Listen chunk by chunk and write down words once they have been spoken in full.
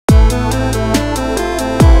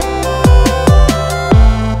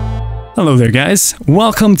Hello there guys,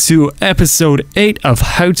 welcome to episode 8 of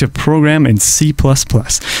How to Program in C++.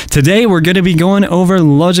 Today we're going to be going over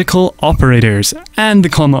logical operators and the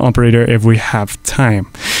comma operator if we have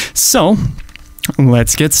time. So,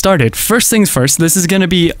 let's get started. First things first, this is going to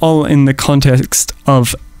be all in the context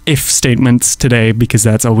of if statements today because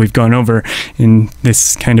that's all we've gone over in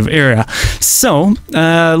this kind of area. So,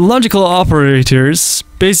 logical operators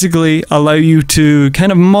basically allow you to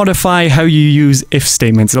kind of modify how you use if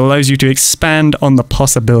statements. It allows you to expand on the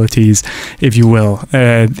possibilities, if you will.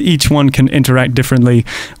 Each one can interact differently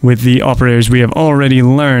with the operators we have already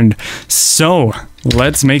learned. So,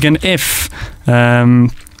 let's make an if.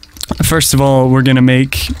 First of all, we're going to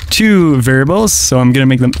make two variables, so I'm going to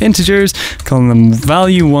make them integers, calling them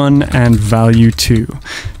value1 and value2.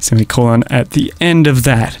 Semicolon at the end of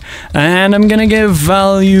that. And I'm going to give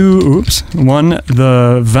value1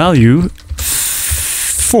 the value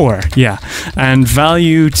 4, yeah, and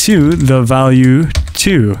value2 the value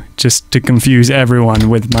 2, just to confuse everyone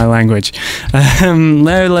with my language.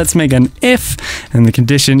 Now let's make an if, and the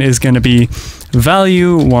condition is going to be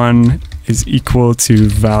value1 is equal to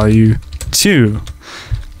value 2.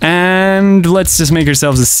 And let's just make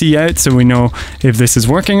ourselves a cout so we know if this is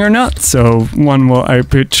working or not. So 1 will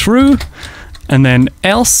output true, and then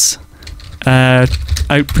else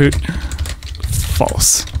output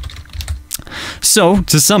false. So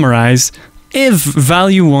to summarize, if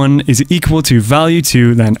value1 is equal to value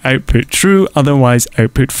 2, then output true, otherwise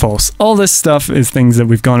output false. All this stuff is things that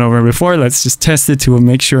we've gone over before. Let's just test it to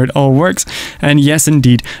make sure it all works. And yes,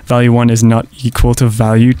 indeed, value1 is not equal to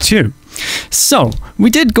value 2. So, we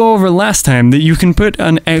did go over last time that you can put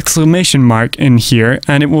an exclamation mark in here,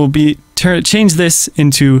 and it will be change this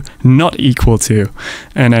into not equal to.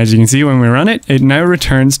 And as you can see when we run it, it now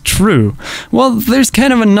returns true. Well, there's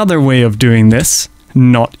kind of another way of doing this.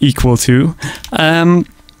 Not equal to,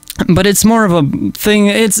 but it's more of a thing.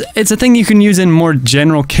 It's a thing you can use in more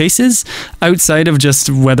general cases outside of just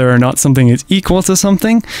whether or not something is equal to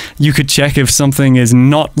something. You could check if something is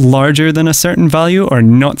not larger than a certain value or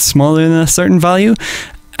not smaller than a certain value,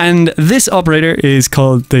 and this operator is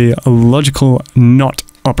called the logical not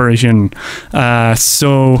operation.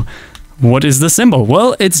 So what is the symbol?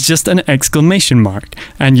 Well, it's just an exclamation mark,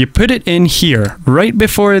 and you put it in here right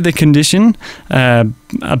before the condition,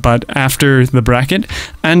 but after the bracket.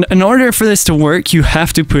 And in order for this to work, you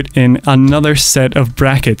have to put in another set of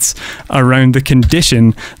brackets around the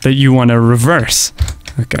condition that you want to reverse.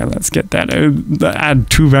 Okay, let's get that out. Add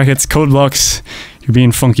 2 brackets, code blocks. You're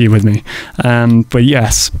being funky with me. But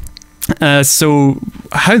yes. So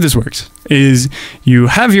how this works is you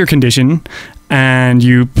have your condition, and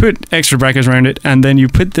you put extra brackets around it, and then you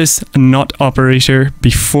put this not operator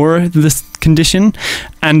before this condition,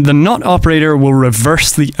 and the not operator will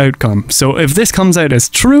reverse the outcome. So if this comes out as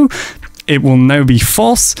true, it will now be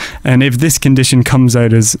false, and if this condition comes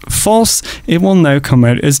out as false, it will now come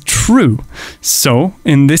out as true. So,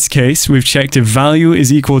 in this case, we've checked if value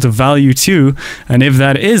is equal to value 2, and if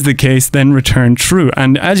that is the case, then return true.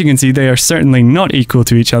 And as you can see, they are certainly not equal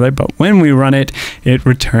to each other, but when we run it, it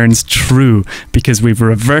returns true, because we've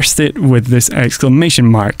reversed it with this exclamation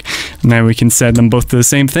mark. Now we can set them both to the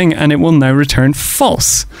same thing, and it will now return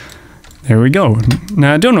false. There we go.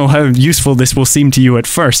 Now, I don't know how useful this will seem to you at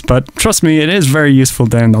first, but trust me, it is very useful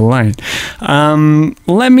down the line.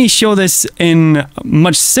 Let me show this in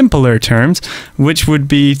much simpler terms, which would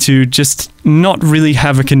be to just not really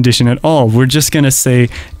have a condition at all. We're just going to say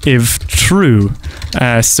if true.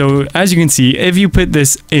 So, as you can see, if you put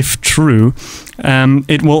this if true,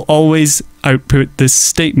 it will always output this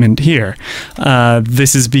statement here.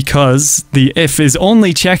 This is because the if is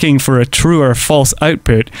only checking for a true or false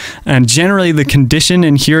output, and generally the condition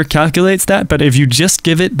in here calculates that, but if you just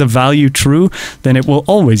give it the value true, then it will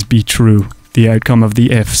always be true, the outcome of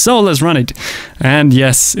the if. So let's run it, and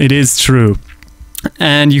yes, it is true.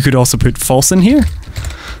 And you could also put false in here,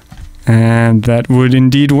 and that would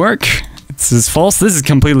indeed work. This is false. This is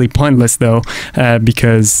completely pointless though,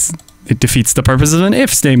 because it defeats the purpose of an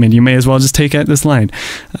if statement. You may as well just take out this line.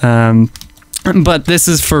 But this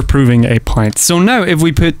is for proving a point. So now if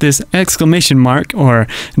we put this exclamation mark, or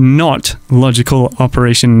not logical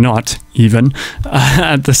operation not even,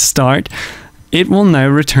 at the start, it will now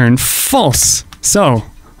return false. So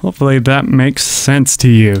hopefully that makes sense to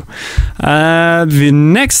you. The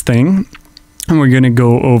next thing we're going to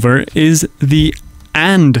go over is the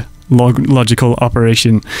AND logical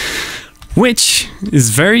operation, which is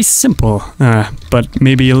very simple, but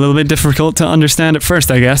maybe a little bit difficult to understand at first,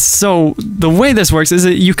 I guess. So the way this works is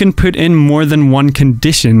that you can put in more than one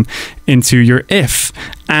condition into your if,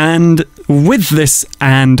 and with this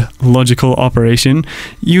AND logical operation,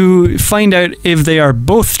 you find out if they are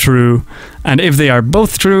both true, and if they are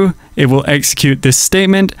both true, it will execute this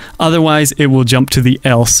statement. Otherwise, it will jump to the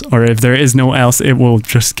else, or if there is no else, it will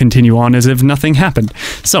just continue on as if nothing happened.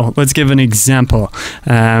 So let's give an example.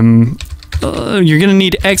 You're going to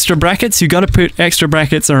need extra brackets. You got to put extra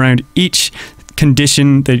brackets around each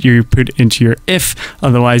condition that you put into your if,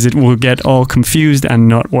 otherwise it will get all confused and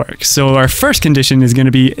not work. So our first condition is going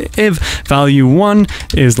to be if value 1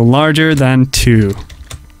 is larger than 2.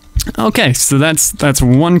 Okay, so that's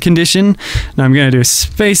one condition. Now I'm going to do a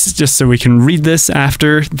space just so we can read this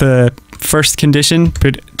after the first condition.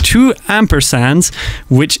 Put 2 ampersands,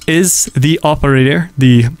 which is the operator,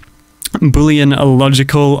 the Boolean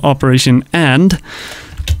logical operation and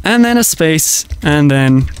then a space, and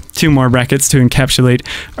then 2 more brackets to encapsulate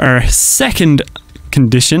our second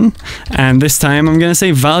condition. And this time I'm going to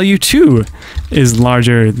say value 2 is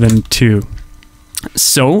larger than 2.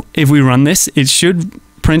 So if we run this, it should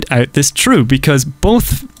print out this true, because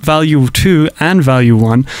both value 2 and value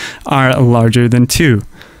 1 are larger than 2.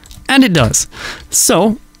 And it does.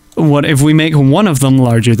 So what if we make one of them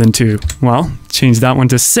larger than 2? Well, change that one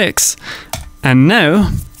to 6, and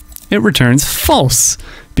now it returns false,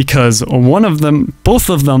 because both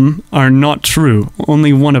of them are not true.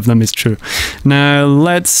 Only one of them is true. Now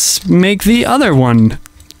let's make the other one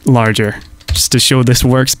larger, just to show this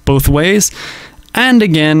works both ways. And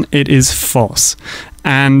again, it is false.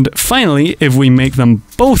 And finally, if we make them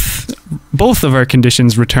both of our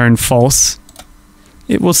conditions return false,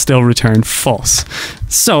 it will still return false.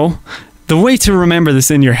 So the way to remember this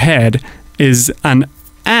in your head is an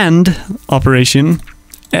AND operation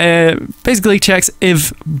basically checks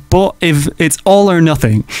if it's all or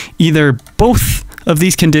nothing. Either both of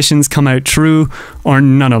these conditions come out true or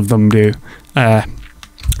none of them do.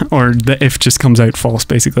 Or the if just comes out false,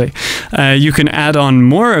 basically. You can add on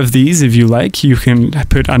more of these if you like. You can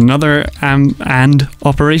put another AND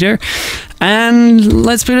operator. And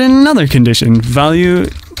let's put in another condition. Value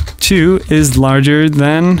 2 is larger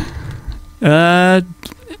than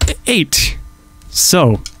 8.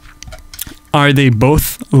 So, are they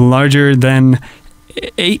both larger than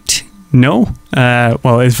 8? No.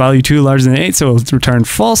 Well, is value 2 larger than 8? So it'll return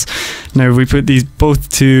false. Now if we put these both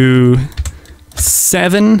to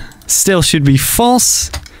 7, still should be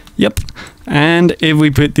false. Yep. And if we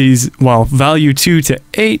put these, well, value 2 to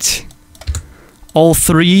 8, all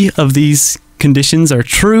 3 of these conditions are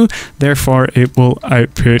true. Therefore, it will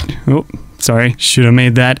output, oh, sorry, should have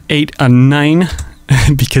made that 8 a 9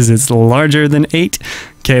 because it's larger than 8.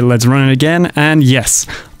 Okay, let's run it again. And yes,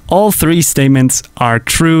 all 3 statements are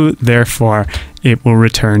true. Therefore, it will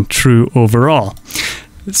return true overall.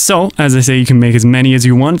 So, as I say, you can make as many as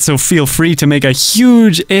you want, so feel free to make a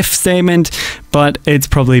huge if statement, but it's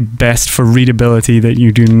probably best for readability that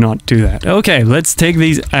you do not do that. Okay, let's take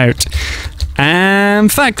these out. In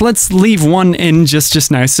fact, let's leave one in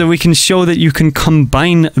just now so we can show that you can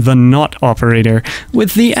combine the not operator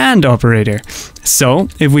with the and operator. So,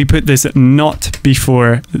 if we put this not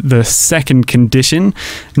before the second condition,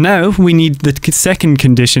 now we need the second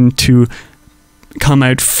condition to come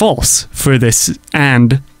out false for this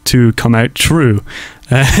and to come out true.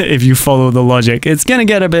 If you follow the logic, it's gonna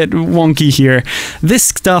get a bit wonky here. This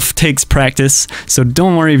stuff takes practice, so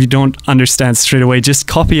don't worry if you don't understand straight away. Just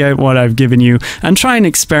copy out what I've given you and try and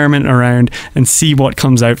experiment around and see what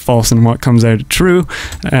comes out false and what comes out true.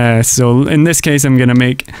 So in this case, I'm gonna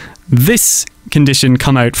make this condition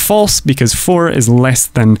come out false because 4 is less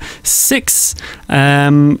than 6,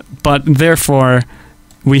 but therefore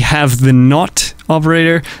we have the not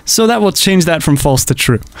operator, so that will change that from false to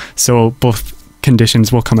true. So both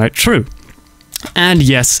conditions will come out true. And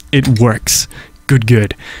yes, it works.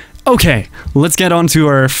 Good. Okay, let's get on to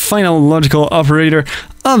our final logical operator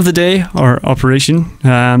of the day, or operation,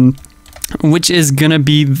 which is gonna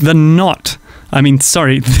be the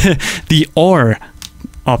the or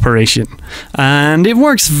operation. And it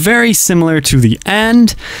works very similar to the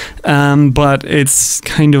and, but it's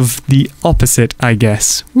kind of the opposite, I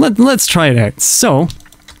guess. Let's try it out. So,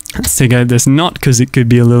 let's take out this not because it could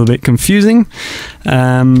be a little bit confusing.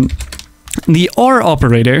 The or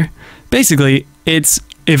operator, basically, it's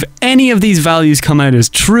if any of these values come out as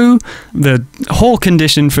true, the whole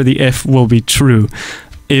condition for the if will be true.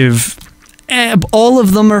 If all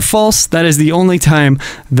of them are false, that is the only time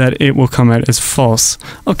that it will come out as false.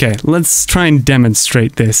 Okay, let's try and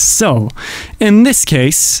demonstrate this. So, in this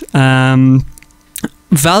case,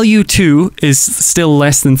 value 2 is still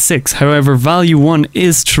less than 6. However, value 1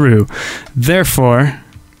 is true. Therefore,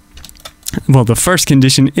 well, the first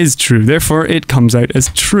condition is true, therefore it comes out as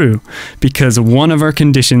true, because one of our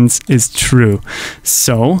conditions is true.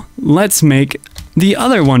 So let's make the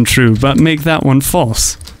other one true, but make that one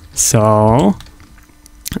false. So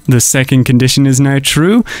the second condition is now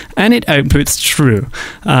true, and it outputs true.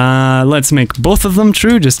 Let's make both of them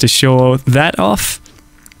true, just to show that off.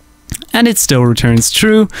 And it still returns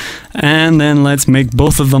true. And then let's make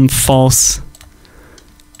both of them false.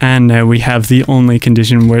 And now we have the only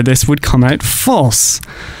condition where this would come out false.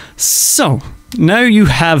 So now you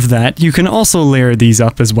have that. You can also layer these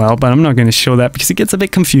up as well, but I'm not going to show that because it gets a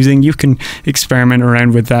bit confusing. You can experiment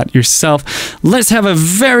around with that yourself. Let's have a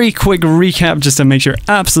very quick recap just to make sure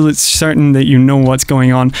absolutely certain that you know what's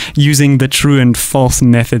going on using the true and false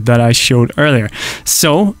method that I showed earlier.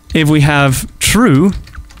 So if we have true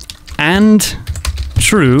and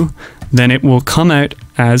true, then it will come out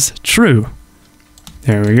as true.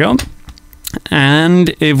 There we go. And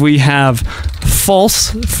if we have false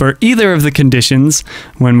for either of the conditions,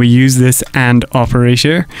 when we use this AND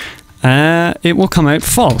operator, it will come out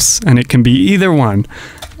false, and it can be either one.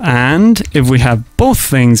 And if we have both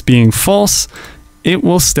things being false, it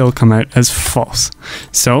will still come out as false.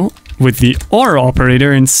 So with the OR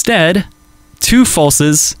operator instead, two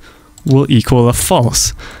falses will equal a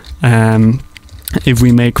false. If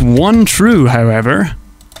we make one true, however,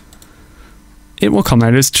 it will come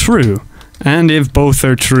out as true. And if both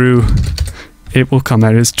are true, it will come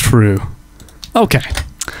out as true. Okay.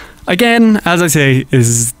 Again, as I say,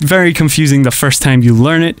 is very confusing the first time you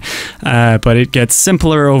learn it, but it gets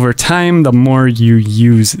simpler over time the more you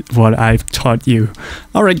use what I've taught you.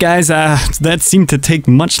 Alright guys, that seemed to take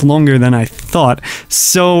much longer than I thought,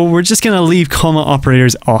 so we're just going to leave comma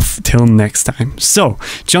operators off till next time. So,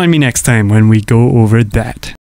 join me next time when we go over that.